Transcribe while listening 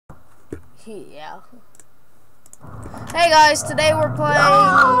Yeah. Hey guys, today we're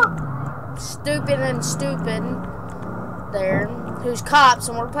playing Stupid and Stupid. There, who's cops,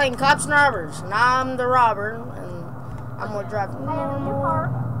 and we're playing cops and robbers. And I'm the robber, and I'm gonna drive normal.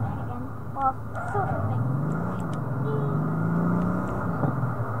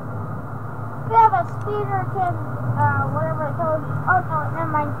 We have a speeder to whatever it goes. Oh no,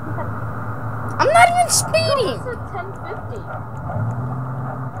 never mind. I'm not even speeding. You almost said 1050.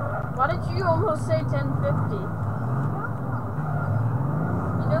 Why did you almost say 1050?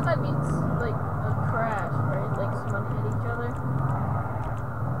 You know that means like a crash, right? Like someone hit each other.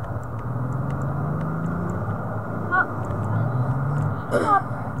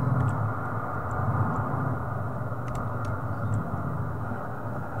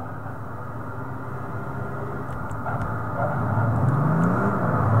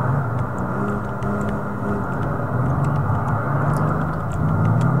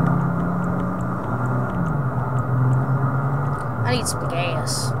 I need some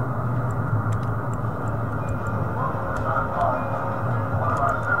gas.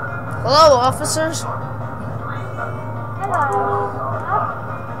 Hello, officers. Hello.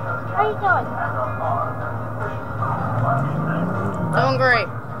 How you doing? Doing great.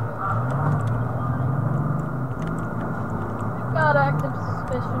 Got active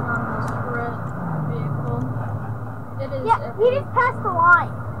suspicion on this red vehicle. It is Yeah, he just passed the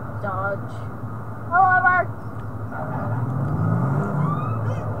line. Dodge. However,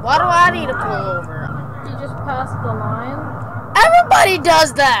 Why do I need to pull over? You just passed the line? Everybody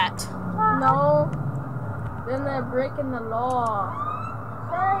does that. No. Then they're breaking the law.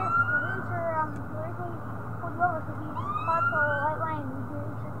 sir, the reason pulled you over because you passed the white line.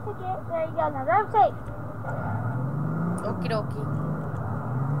 Here's your ticket. There you go. Now drive safe. Okie dokie.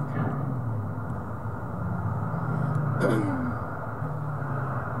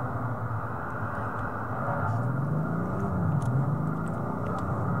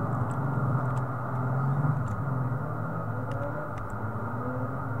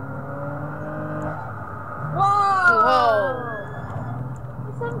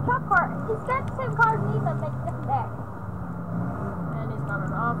 It's that same car as me, but makes different bags. And he's not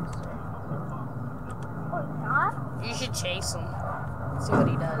an officer. Oh, he's not? You should chase him. See what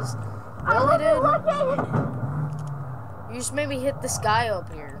he does. I Really, wasn't dude? looking! You just made me hit this guy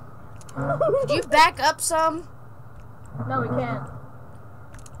up here. Could you back up some? No, we can't.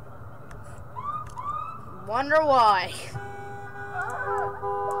 Wonder why.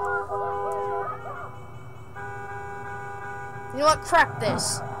 You know what? Crap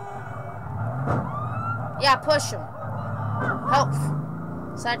this. Yeah, push him. Help.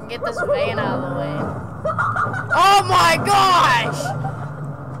 So I can get this van out of the way. Oh my gosh!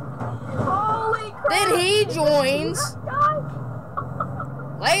 Holy crap! Then he joins.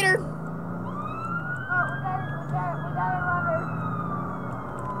 Later. Oh, we got a runner.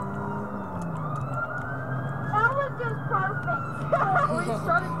 That was just perfect. We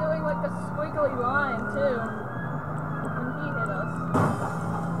started doing like a squiggly line too when he hit us.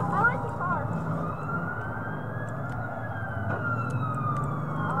 I like the car.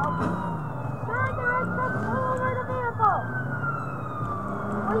 Sir, the red truck flew over the vehicle.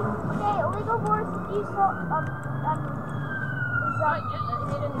 Okay, illegal force use is Not yet.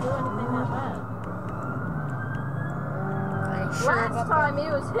 He didn't do anything that bad. Are you sure Last about time he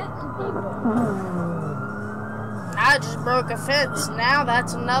was hitting people. that? I just broke a fence. Now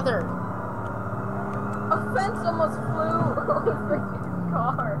that's another. A fence almost flew over his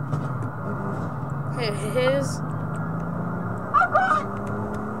car. His? Oh God!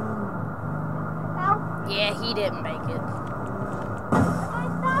 Help! Yeah, he didn't make it. I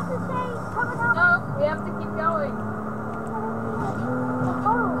stopped to say, coming out. No, we have to keep going.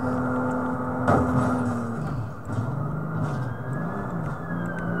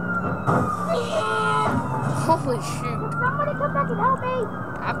 Holy shoot. Somebody come back and help me!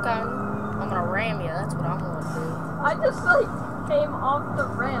 I'm coming. I'm gonna ram you. That's what I'm gonna I just like came off the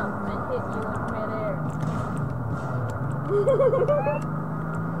ramp and hit you in midair. do.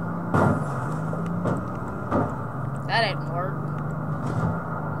 That didn't work.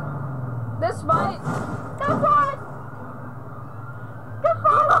 This might. That's one!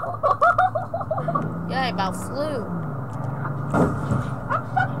 Yeah, I about flew. I'm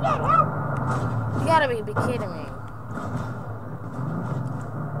stuck again, help! You gotta be kidding me.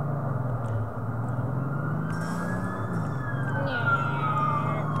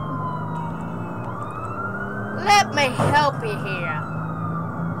 Let me help you here.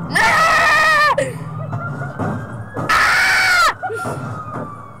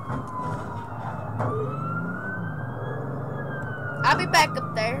 I'll be back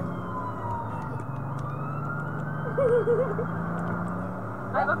up there.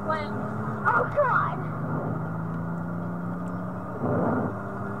 I have a plan. Oh God!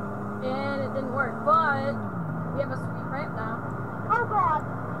 And it didn't work, but we have a sweet ramp now. Oh God!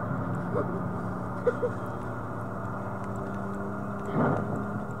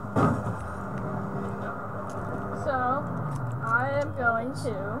 So, I am going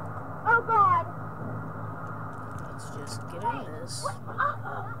to... Oh God! Let's just get in this.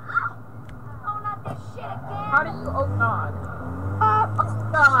 Oh, not this shit again! How do you... Oh God. Oh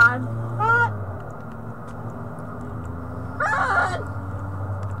God. God! Run!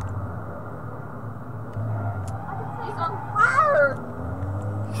 He's on fire!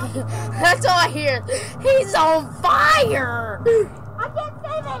 That's all I hear. He's on fire! I can't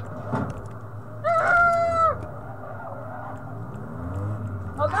save it!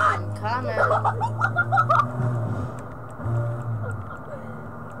 Oh God! I'm coming.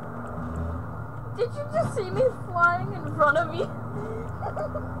 Did you just see me flying in front of you?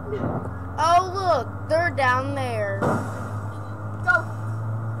 Oh, look. They're down there. Go!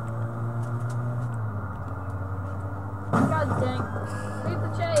 God dang. Lead the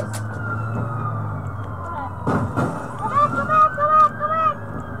chase. Come back! Come back! Come back! Come back!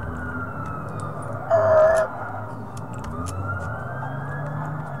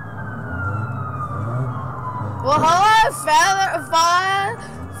 Well, hello, fire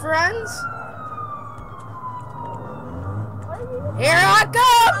friends. What are you doing? Here I come!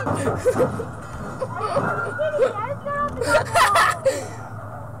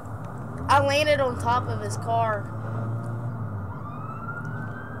 I landed on top of his car.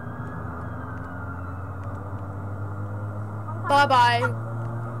 Bye-bye.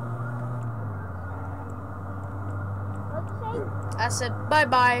 What'd you say? I said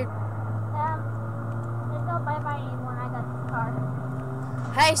bye-bye. There's no bye-bye anymore. I got the car.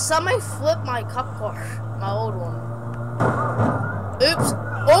 Hey, somebody flipped my cup car. My old one. Oops.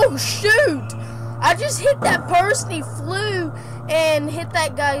 Oh, shoot! I just hit that person. He flew and hit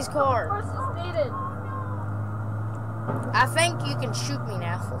that guy's car. Force is needed. I think you can shoot me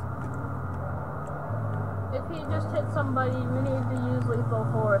now. If he just hit somebody, we need to use lethal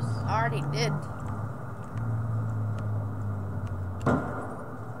force. I already did.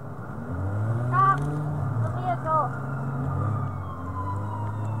 Stop the vehicle.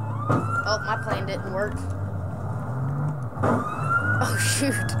 Oh, my plan didn't work. Oh,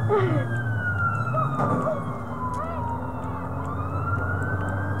 shoot.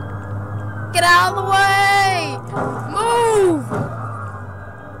 Get out of the way! Move!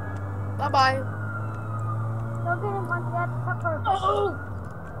 Bye-bye. Don't get him once you have to cover. Oh!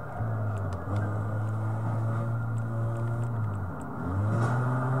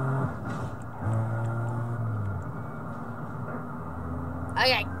 I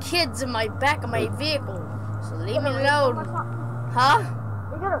got kids in my back of my vehicle, so leave me You gonna rape him or alone. something? Huh?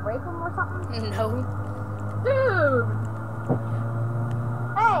 You gonna rape him or something? No. Dude!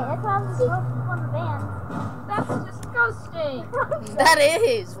 Hey, that's what I'm supposed to do on the van. That's disgusting! That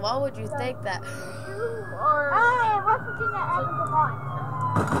is. Why would you think that? You are... Hey, West Virginia happens a lot.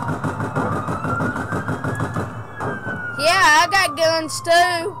 Yeah, I got guns too.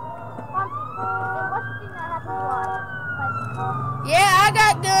 In West Virginia happens a lot. Yeah, I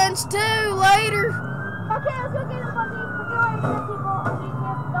got guns too. Later. Okay, let's go get him, Bundy. We're going to kill people.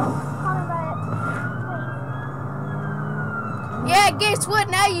 Don't comment about it. Yeah, guess what?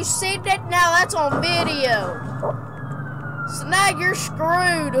 Now you see that. Now that's on video. So now you're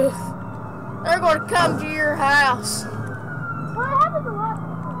screwed. They're gonna come to your house. Well, it happens a lot.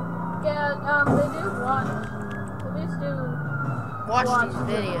 Yeah, they do watch. Police do Watch these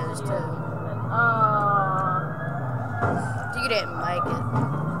videos too. You didn't make it.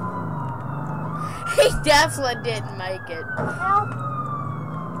 He definitely didn't make it. Help.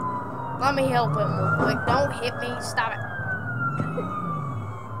 Let me help him real quick. Don't hit me. Stop it.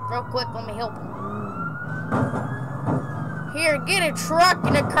 Real quick, let me help him. Here, get a truck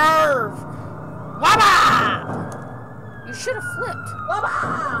in a curve. Wabba! You should have flipped.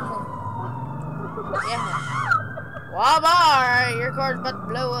 Yeah. Wabba! Alright, your car's about to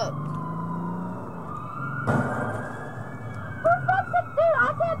blow up. For fuck's sake, dude, I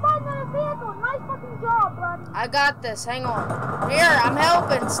can't find another vehicle. Nice fucking job, buddy. I got this. Hang on. Here, I'm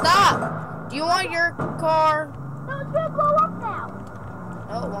helping. Stop. Do you want your car? No, it's gonna blow up now.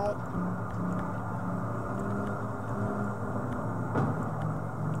 No, it won't.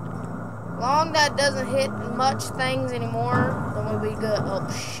 Long that doesn't hit much things anymore, then we'll be good. Oh,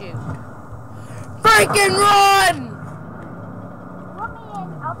 shoot. Freaking run! Let me in.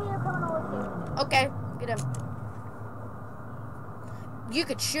 I'll be your criminal with you. Okay, get him. You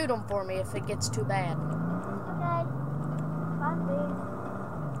could shoot him for me if it gets too bad. Okay.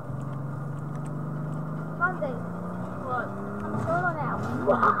 Monday. What? I'm solo now.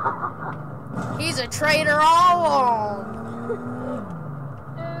 He's a traitor all along.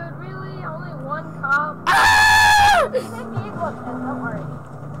 Dude, really? Only one cop? Ah! Don't worry.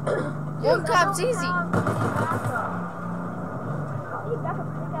 One cop's easy. You got to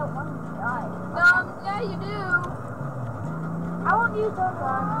pick out one of these guys. Yeah, you do. I won't use those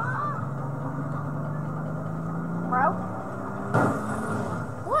guns. Bro?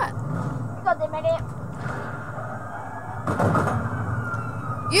 What? God damn it.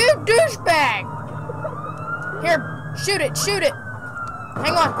 You douchebag! Here, shoot it, shoot it.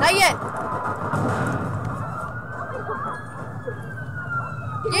 Hang on, not yet.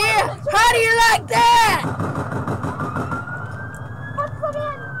 Yeah, how do you like that? Let's put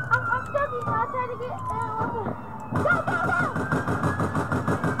in. I'm joking. I'll try to get Go, go, go!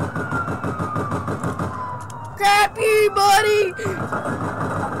 Crap you, buddy!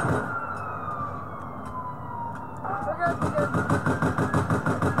 We're good.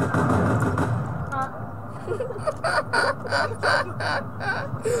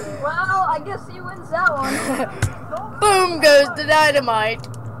 Well, I guess he wins that one. Boom goes the dynamite.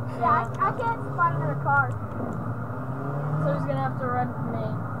 Yeah, I can't find another car. So he's gonna have to run from me.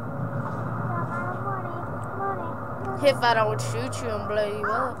 Money. If I don't shoot you and blow you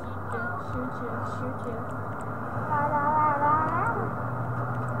up. Shoot you.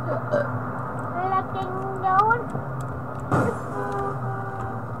 Looking going.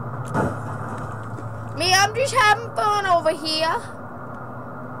 Me, I'm just having fun over here.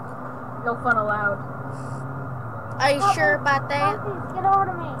 No fun allowed. Are you sure about that? Please, get over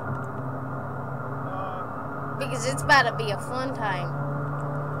to me. Because it's about to be a fun time.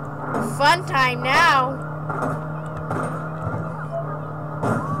 Fun time now.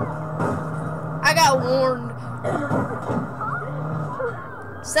 I got warned.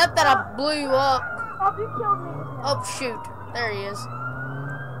 Except that I blew you up. Oh, you killed me. Oh, shoot. There he is.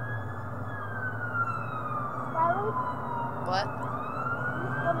 Riley? What?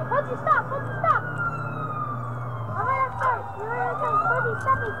 Fuzzy, stop! Fuzzy, stop! I'm right outside. You're right outside. Fuzzy,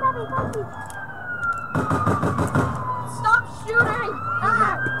 stop me, Fuzzy. Stop shooting!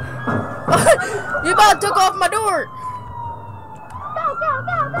 Ah! You about took off my door. Go!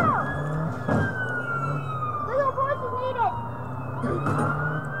 Legal forces needed.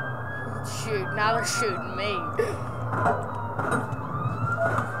 Shoot, now they're shooting me.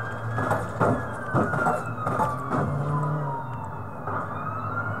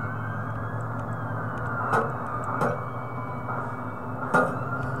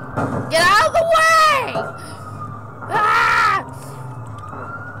 Get out of the way! Ah!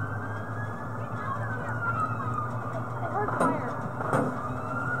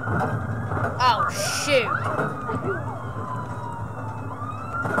 Oh, shoot. Shoot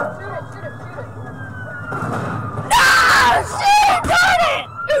it. No! Shoot! Darn it!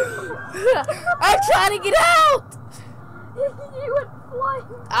 I'm trying to get out! You went flying.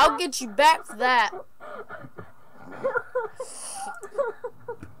 I'll get you back for that.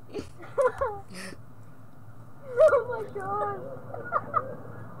 Oh my god.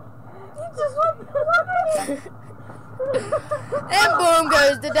 You just went And boom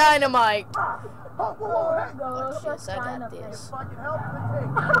goes the dynamite. Oh gosh, Yes, I got this. Oh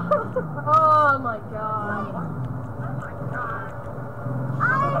my god.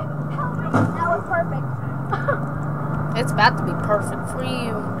 That was perfect. It's about to be perfect for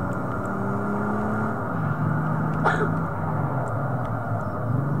you.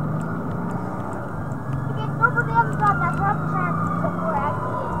 Okay, go for the other side. That's what I'm trying before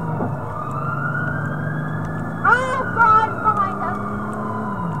actually. Oh god, behind us.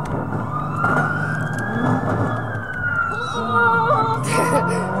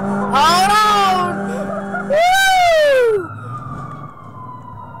 Hold on! Woo!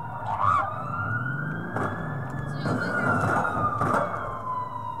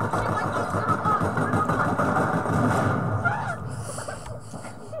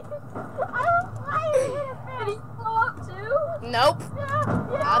 Did he blow up too? Nope.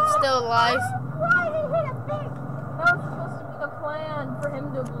 I'm still alive. Why did he hit a thing? That was supposed to be the plan for him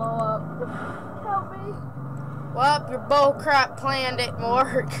to blow up. Help me. Well, your bullcrap plan didn't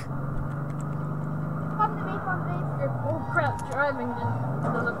work. Come to me, Your bullcrap driving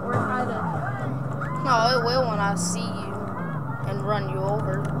doesn't work either. No, it will when I see you and run you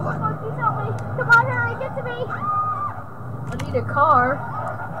over. Please help me. Come on, hurry, get to me. I need a car.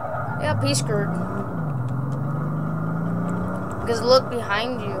 Yep, he's screwed. Because look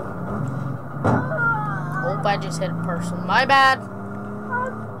behind you. Oh, I just hit a person. My bad.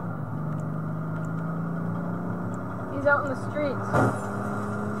 You He's out in the streets.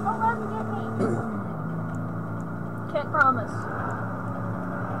 Don't let him get me. Can't promise.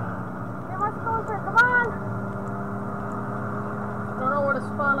 You're much closer. Come on. Don't know where to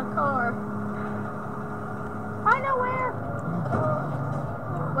spawn a car. I know where.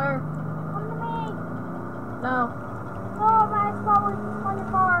 Where? Come to me. No. Oh, my spot was on your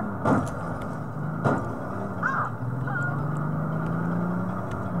car.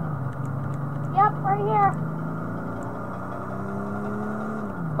 Yep, right here.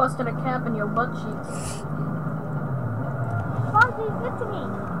 Busted a cap in your butt cheeks. Fonzie, get to me.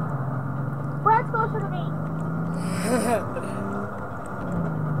 Brad's closer to me.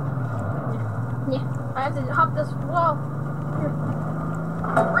 Yeah, I have to hop this wall. Here.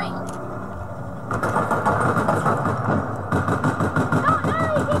 Right. No,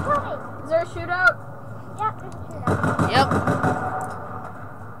 you can't kill me. Is there a shootout? Yep, there's a shootout. Yep.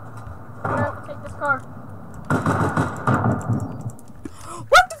 I'm gonna have to take this car.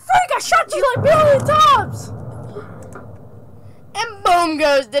 What the freak? I shot you like a million times! And boom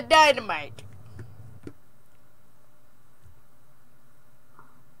goes the dynamite.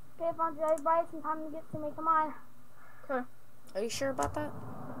 Okay, Fonzie, everybody, some time to get to me. Come on. Okay. Are you sure about that?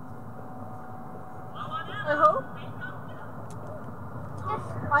 I hope.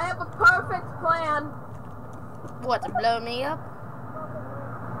 I have a perfect plan. What, to blow me up?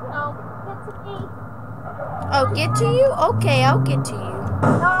 No. Get to me. Oh, get to you? Okay, I'll get to you.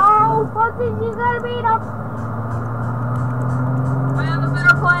 No, Fonzie, you gotta beat him. I have a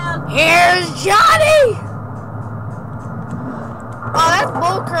better plan. Here's Johnny! Oh, that's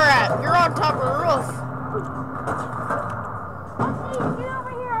bullcrap. You're on top of the roof. Fonzie, get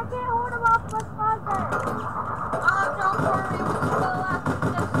over here. I can't hold him off with Fonzie. Oh, don't worry. We'll still have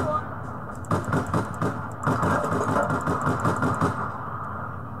this one.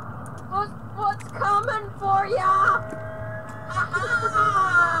 What's coming for ya?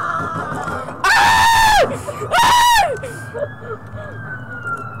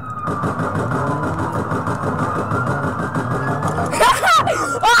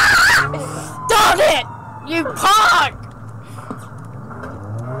 Darn it! You punk!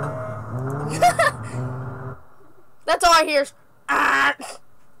 That's all I hear is, ah.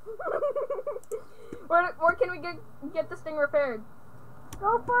 Where can we get this thing repaired?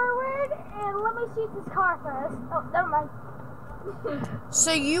 Go forward and let me shoot this car first. Oh, never mind.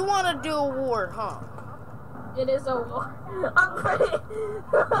 So you want to do a war, huh? It is a war. I'm pretty.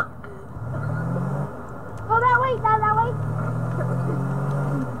 Go that way, down that way.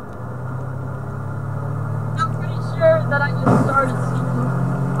 I'm pretty sure that I just started shooting.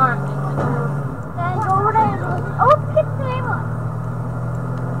 Alright. Then go over there. Oh, get the ambulance.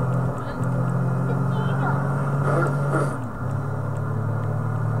 Get the ambulance.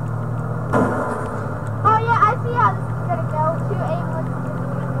 Oh yeah, I see how this is gonna go. 2 ambulances.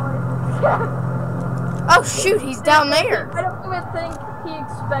 Oh shoot, he's down there. I don't even think he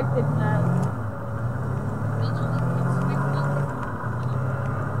expected that.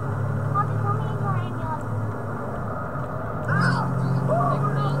 Fonzie, put me in your ambulance.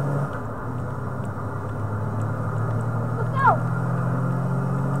 Let's go.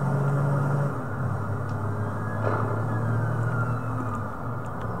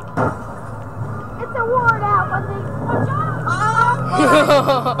 It's a war now, Fonzie. Oh, John!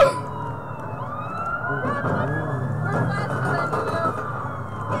 We're faster than you.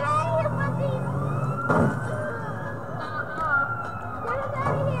 Get out of here, Fonzie! Get us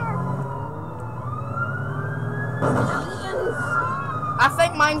out of here! I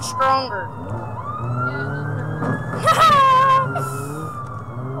think mine's stronger.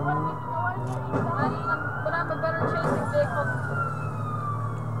 But I'm a better chasing vehicle.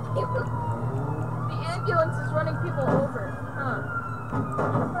 The ambulance is running people over. Huh.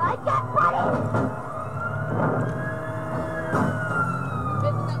 I got money!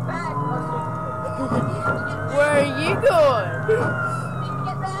 Maybe get back, Buster. Where are you going?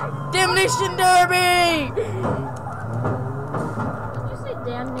 Get back. Demolition Derby! Did you say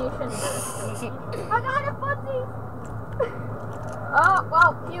damnation? I got it, Fonzie! Oh,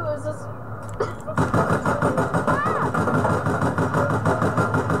 well, he loses.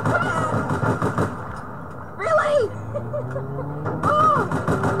 Really? Oh!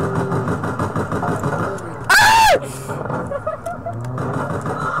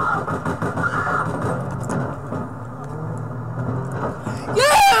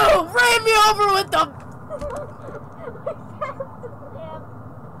 You ran me over with the.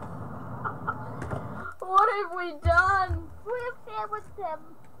 What have we done? We have sandwiched him.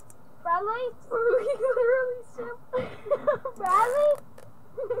 Bradley? We literally simply. Bradley?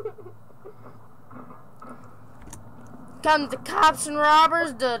 comes to cops and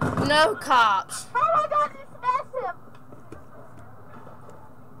robbers to no cops. Oh my god, you smashed him!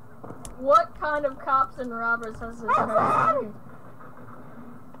 What kind of cops and robbers has this hurt?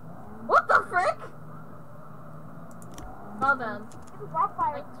 What the frick? Well then. It was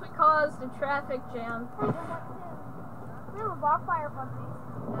bonfire. Thanks, we caused a traffic jam. We have a bonfire funsies.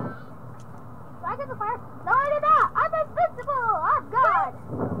 Did I get the fire? No, I did not! I'm invincible! I'm God!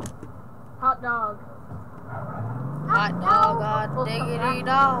 Hot dog. Hot dog, hot diggity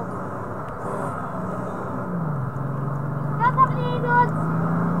dog. Not that many ambulance!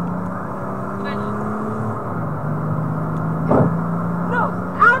 No!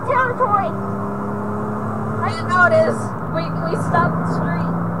 Our territory! I know it is! We stopped the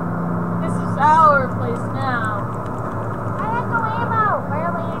street. This is our place now. I have no ammo!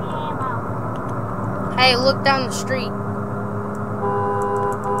 Barely any ammo. Hey, look down the street.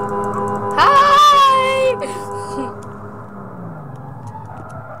 Hi!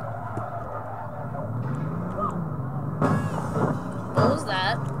 What was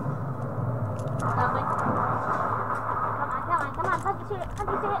that? Nothing. Come on, punch it,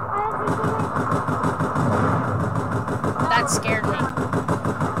 That scared me.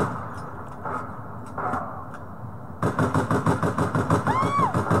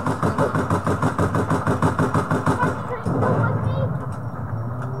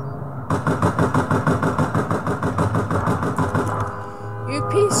 You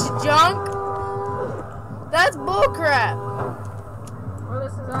piece of junk. That's bullcrap. Well,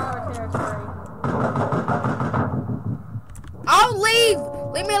 this is our territory. I'll leave.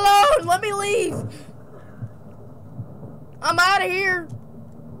 Leave me alone. Let me leave. I'm out of here.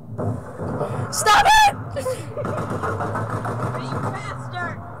 Stop it! You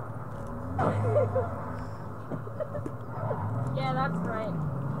bastard! Yeah, that's right.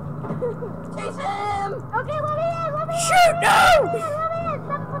 Chase him! Okay, let me in! Shoot! No! Let me in!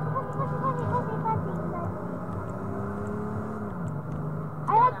 I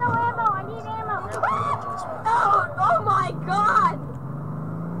have no ammo. I need ammo. Oh my god!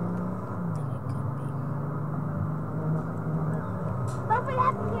 Something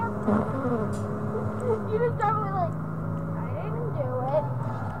happened here. You just probably like, I didn't do it.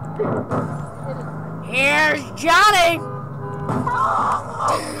 Here's Johnny.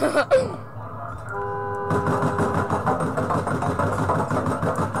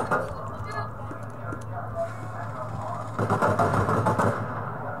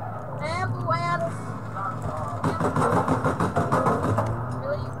 Ambulance!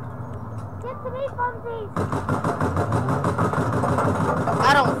 Really? Get to me, funsies. I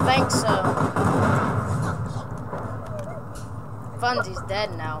don't think so. Funzy's dead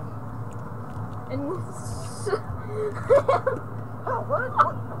now. And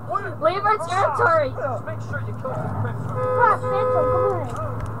What? leave our territory! Just make sure you kill the crips. Cross, Mitchell, come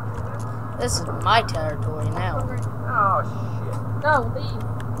here. This is my territory now. Oh, shit. No, leave.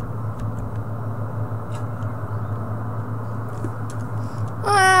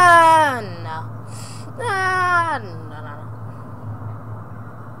 No. No.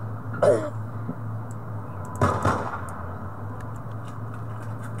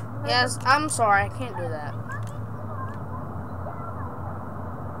 Yes, I'm sorry. I can't do that.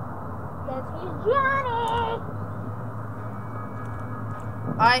 Guess he's Johnny.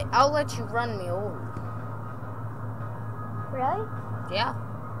 I'll let you run me over. Really? Yeah.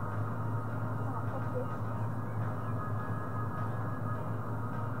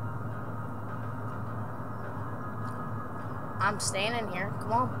 I'm standing here.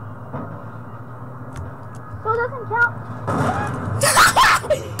 Come on. So it doesn't count.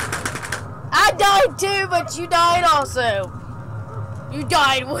 I died too, but you died also. You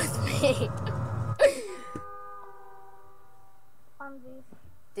died with me. Funsies.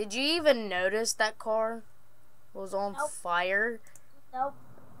 Did you even notice that car was on Nope. fire? Nope.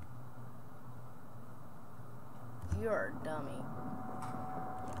 You're a dummy.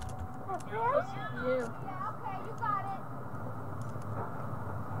 Okay. You. Yeah, okay, you got it.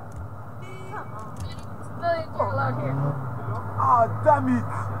 Civilians are allowed here. Ah, damn it.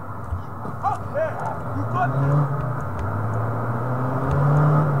 Oh, yeah. You got it.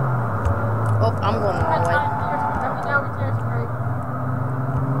 Oh, I'm going the wrong way. Now we're territory.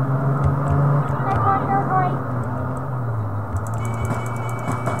 That's our territory.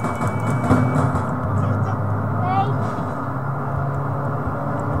 Hey.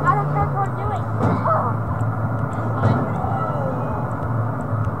 How's our territory doing?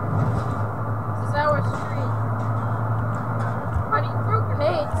 This is our street. Why do you throw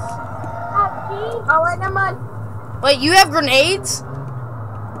grenades? Gee. Oh, wait, never mind. Wait, you have grenades?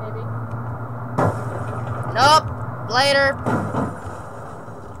 Maybe. Nope. Later.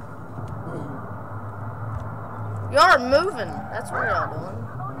 Y'all are moving. That's what y'all doing.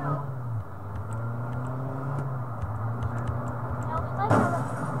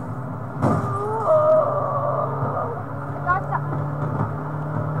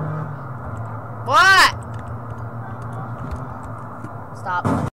 What? Stop.